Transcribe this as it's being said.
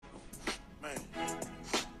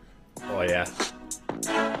Oh yeah.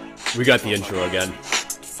 We got the intro again.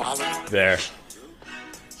 There.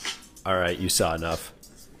 Alright, you saw enough.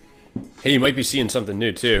 Hey, you might be seeing something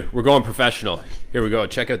new too. We're going professional. Here we go.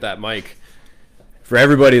 Check out that mic. For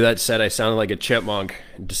everybody that said I sounded like a chipmunk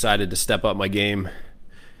and decided to step up my game,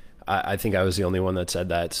 I think I was the only one that said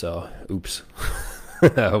that, so oops.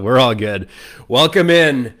 We're all good. Welcome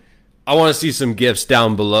in. I want to see some gifts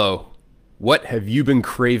down below. What have you been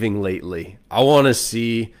craving lately? I want to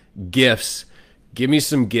see gifts. Give me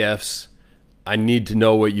some gifts. I need to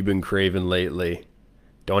know what you've been craving lately.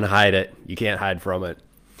 Don't hide it. You can't hide from it.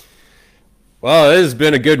 Well, this has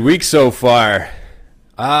been a good week so far.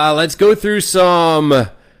 Let's go through some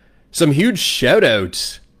huge shout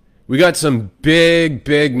outs. We got some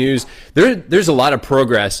big news. There's a lot of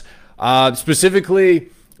progress. Specifically,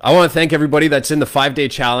 I want to thank everybody that's in the 5-day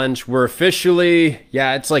challenge. We're officially,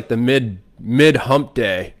 it's like the mid hump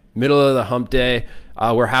day, middle of the hump day.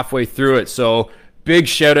 We're halfway through it. So big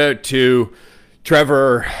shout out to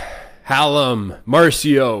Trevor, Hallam,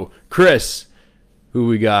 Marcio, Chris, who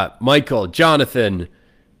we got, Michael, Jonathan,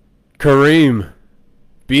 Kareem,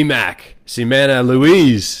 BMAC, Simana,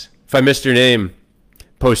 Louise. If I missed your name,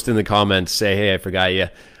 post in the comments, say, hey, I forgot you.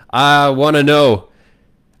 I want to know,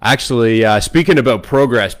 actually, speaking about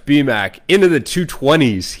progress, BMAC into the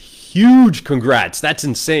 220s. Huge congrats. That's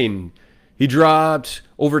insane. He dropped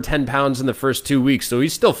over 10 pounds in the first 2 weeks, so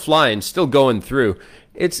he's still flying, still going through.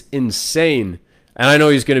 It's insane. And I know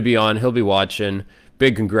he's going to be on. He'll be watching.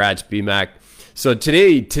 Big congrats, BMAC. So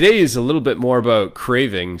today is a little bit more about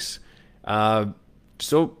cravings.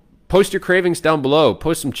 So post your cravings down below.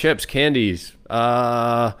 Post some chips, candies,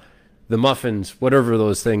 the muffins, whatever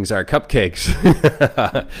those things are, cupcakes.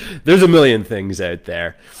 There's a million things out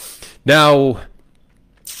there. Now,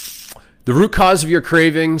 the root cause of your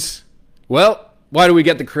cravings, well, why do we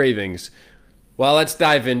get the cravings? Well, let's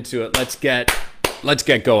dive into it. Let's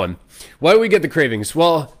get going. Why do we get the cravings?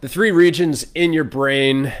 Well, the 3 regions in your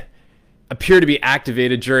brain appear to be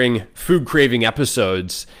activated during food craving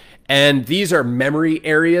episodes. And these are memory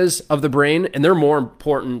areas of the brain, and they're more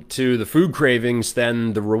important to the food cravings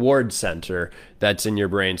than the reward center that's in your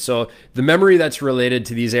brain. So the memory that's related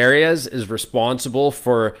to these areas is responsible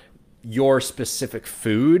for your specific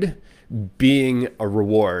food being a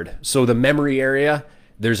reward. So the memory area,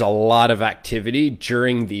 there's a lot of activity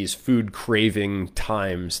during these food craving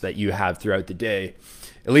times that you have throughout the day.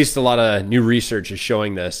 At least a lot of new research is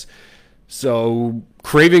showing this. So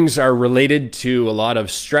cravings are related to a lot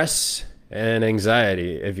of stress and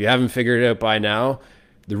anxiety. If you haven't figured it out by now,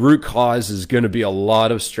 the root cause is going to be a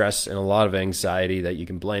lot of stress and a lot of anxiety that you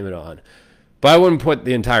can blame it on. But I wouldn't put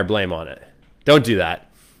the entire blame on it. Don't do that.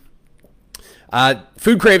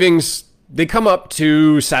 Food cravings, they come up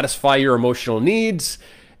to satisfy your emotional needs,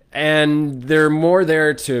 and they're more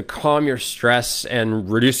there to calm your stress and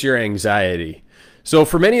reduce your anxiety. So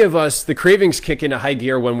for many of us, the cravings kick into high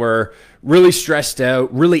gear when we're really stressed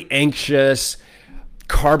out, really anxious.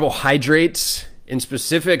 Carbohydrates, in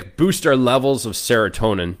specific, boost our levels of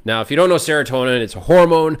serotonin. Now, if you don't know serotonin, it's a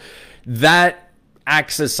hormone that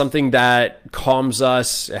acts as something that calms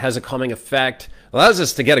us. It has a calming effect, allows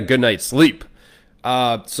us to get a good night's sleep.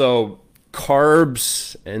 So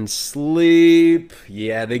carbs and sleep,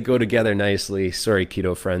 they go together nicely. Sorry,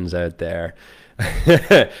 keto friends out there.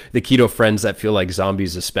 The keto friends that feel like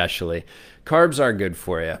zombies especially. Carbs are good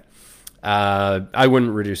for you. I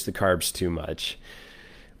wouldn't reduce the carbs too much.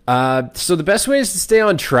 So the best way is to stay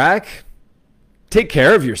on track. Take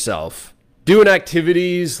care of yourself. Doing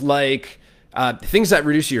activities like things that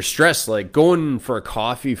reduce your stress, like going for a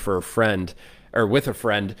coffee for a friend or with a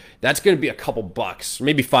friend. That's going to be a couple bucks,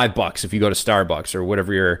 maybe $5 if you go to Starbucks or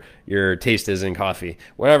whatever your taste is in coffee.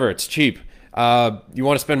 Whatever, it's cheap. You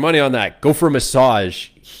want to spend money on that, go for a massage.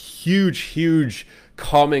 Huge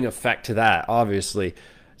calming effect to that, obviously.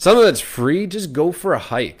 Something that's free, just go for a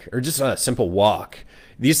hike or just a simple walk.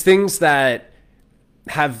 These things that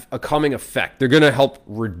have a calming effect, they're going to help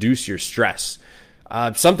reduce your stress.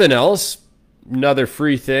 Something else, another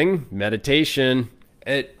free thing, meditation.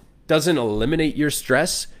 It doesn't eliminate your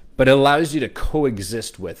stress, but it allows you to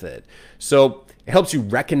coexist with it. So it helps you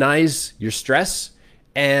recognize your stress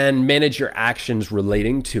and manage your actions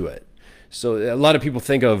relating to it. So a lot of people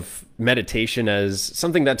think of meditation as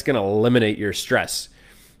something that's going to eliminate your stress.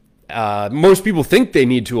 Most people think they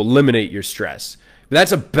need to eliminate your stress. But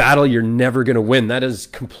that's a battle you're never going to win. That is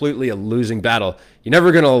completely a losing battle. You're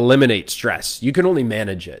never going to eliminate stress. You can only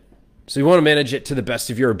manage it. So you want to manage it to the best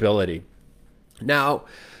of your ability. Now,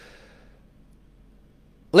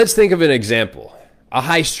 let's think of an example. A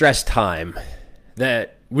high stress time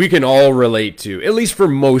that we can all relate to, at least for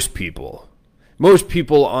most people. most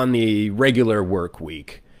people on the regular work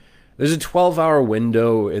week. There's a 12-hour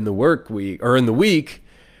window in the work week or in the week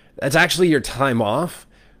that's actually your time off,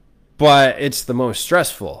 but it's the most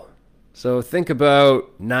stressful. So think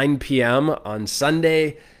about 9 p.m. on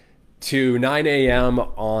Sunday to 9 a.m.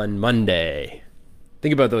 on Monday.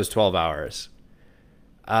 Think about those 12 hours.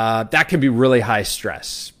 That can be really high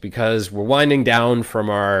stress because we're winding down from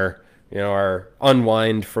our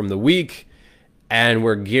unwind from the week, and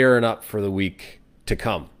we're gearing up for the week to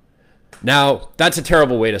come. Now, that's a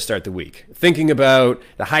terrible way to start the week. Thinking about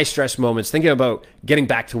the high stress moments, thinking about getting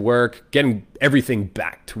back to work, getting everything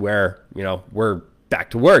back to where, we're back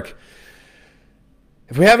to work.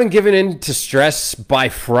 If we haven't given in to stress by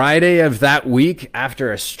Friday of that week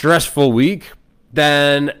after a stressful week,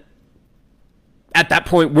 then at that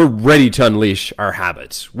point, we're ready to unleash our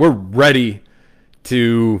habits. We're ready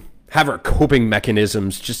to have our coping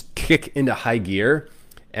mechanisms just kick into high gear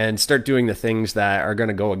and start doing the things that are going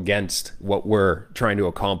to go against what we're trying to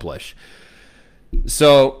accomplish.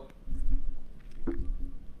 So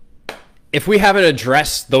if we haven't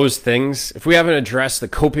addressed those things, if we haven't addressed the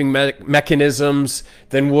coping mechanisms,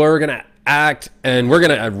 then we're going to act and we're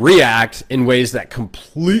going to react in ways that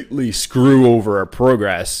completely screw over our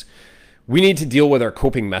progress. We need to deal with our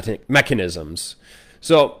coping mechanisms.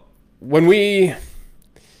 So when we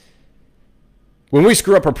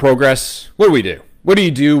screw up our progress, what do? What do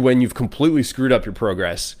you do when you've completely screwed up your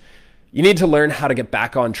progress? You need to learn how to get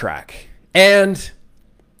back on track and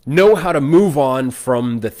know how to move on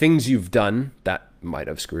from the things you've done that might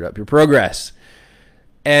have screwed up your progress.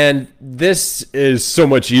 And this is so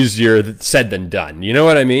much easier said than done. You know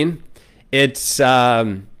what I mean? It's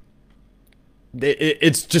just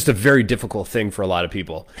a very difficult thing for a lot of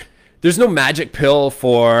people. There's no magic pill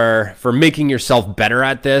for making yourself better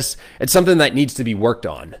at this. It's something that needs to be worked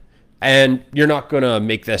on. And you're not going to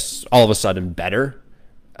make this all of a sudden better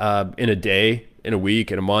in a day, in a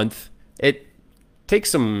week, in a month. It takes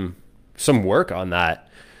some work on that.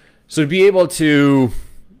 So to be able to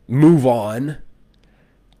move on,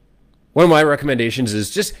 one of my recommendations is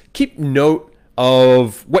just keep note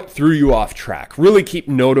of what threw you off track. Really keep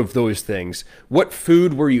note of those things. What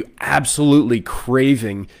food were you absolutely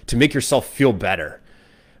craving to make yourself feel better?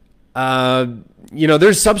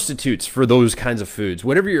 There's substitutes for those kinds of foods.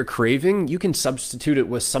 Whatever you're craving, you can substitute it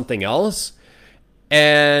with something else.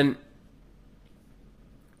 And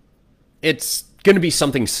it's going to be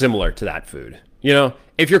something similar to that food.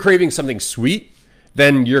 If you're craving something sweet,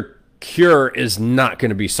 then your cure is not going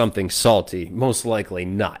to be something salty. Most likely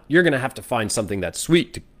not. You're going to have to find something that's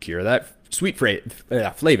sweet to cure that sweet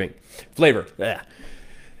flavor. Yeah.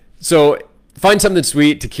 So find something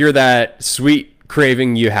sweet to cure that sweet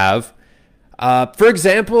craving you have. For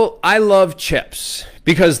example, I love chips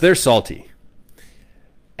because they're salty.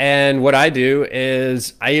 And what I do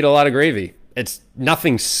is I eat a lot of gravy. It's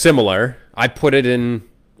nothing similar. I put it in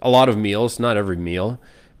a lot of meals, not every meal,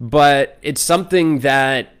 but it's something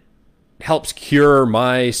that helps cure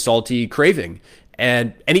my salty craving.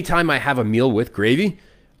 And anytime I have a meal with gravy,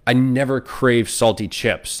 I never crave salty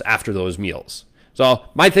chips after those meals. So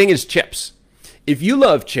my thing is chips. If you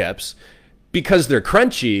love chips because they're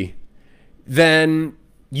crunchy, then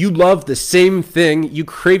you love the same thing, you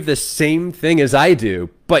crave the same thing as I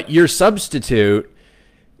do, but the substitute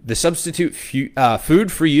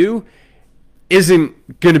food for you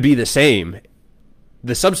isn't going to be the same.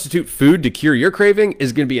 The substitute food to cure your craving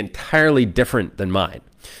is going to be entirely different than mine.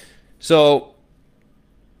 So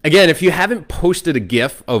again, if you haven't posted a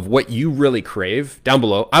GIF of what you really crave down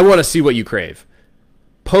below, I want to see what you crave.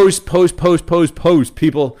 Post,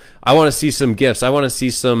 people. I want to see some GIFs. I want to see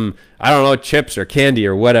some, chips or candy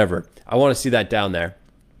or whatever. I want to see that down there.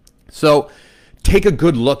 So take a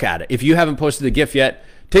good look at it. If you haven't posted a GIF yet,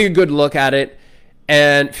 take a good look at it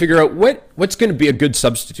and figure out what's going to be a good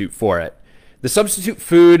substitute for it. The substitute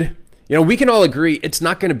food, we can all agree it's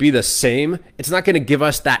not going to be the same. It's not going to give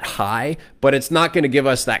us that high, but it's not going to give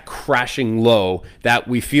us that crashing low that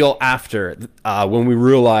we feel after when we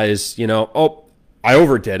realize, I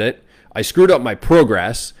overdid it. I screwed up my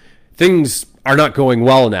progress. Things are not going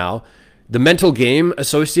well now. The mental game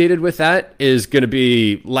associated with that is going to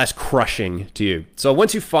be less crushing to you. So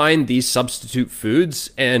once you find these substitute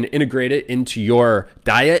foods and integrate it into your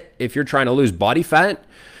diet, if you're trying to lose body fat,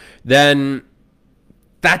 then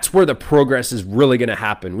that's where the progress is really going to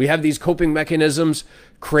happen. We have these coping mechanisms.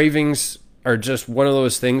 Cravings are just one of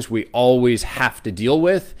those things we always have to deal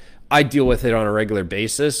with. I deal with it on a regular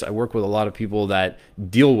basis. I work with a lot of people that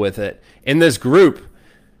deal with it. In this group,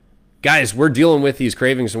 guys, we're dealing with these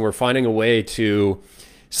cravings and we're finding a way to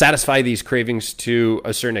satisfy these cravings to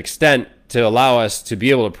a certain extent to allow us to be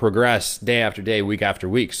able to progress day after day, week after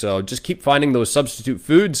week. So just keep finding those substitute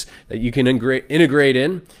foods that you can integrate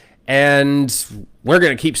in, and we're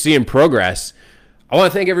going to keep seeing progress. I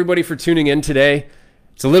want to thank everybody for tuning in today.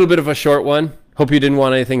 It's a little bit of a short one. Hope you didn't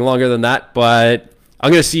want anything longer than that, but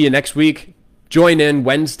I'm going to see you next week. Join in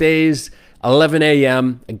Wednesdays, 11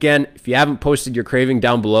 a.m. Again, if you haven't posted your craving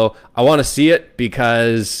down below, I want to see it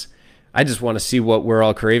because I just want to see what we're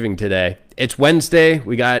all craving today. It's Wednesday.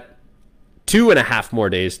 We got 2.5 more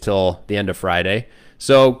days till the end of Friday.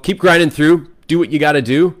 So keep grinding through, do what you got to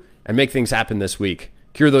do, and make things happen this week.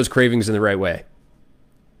 Cure those cravings in the right way.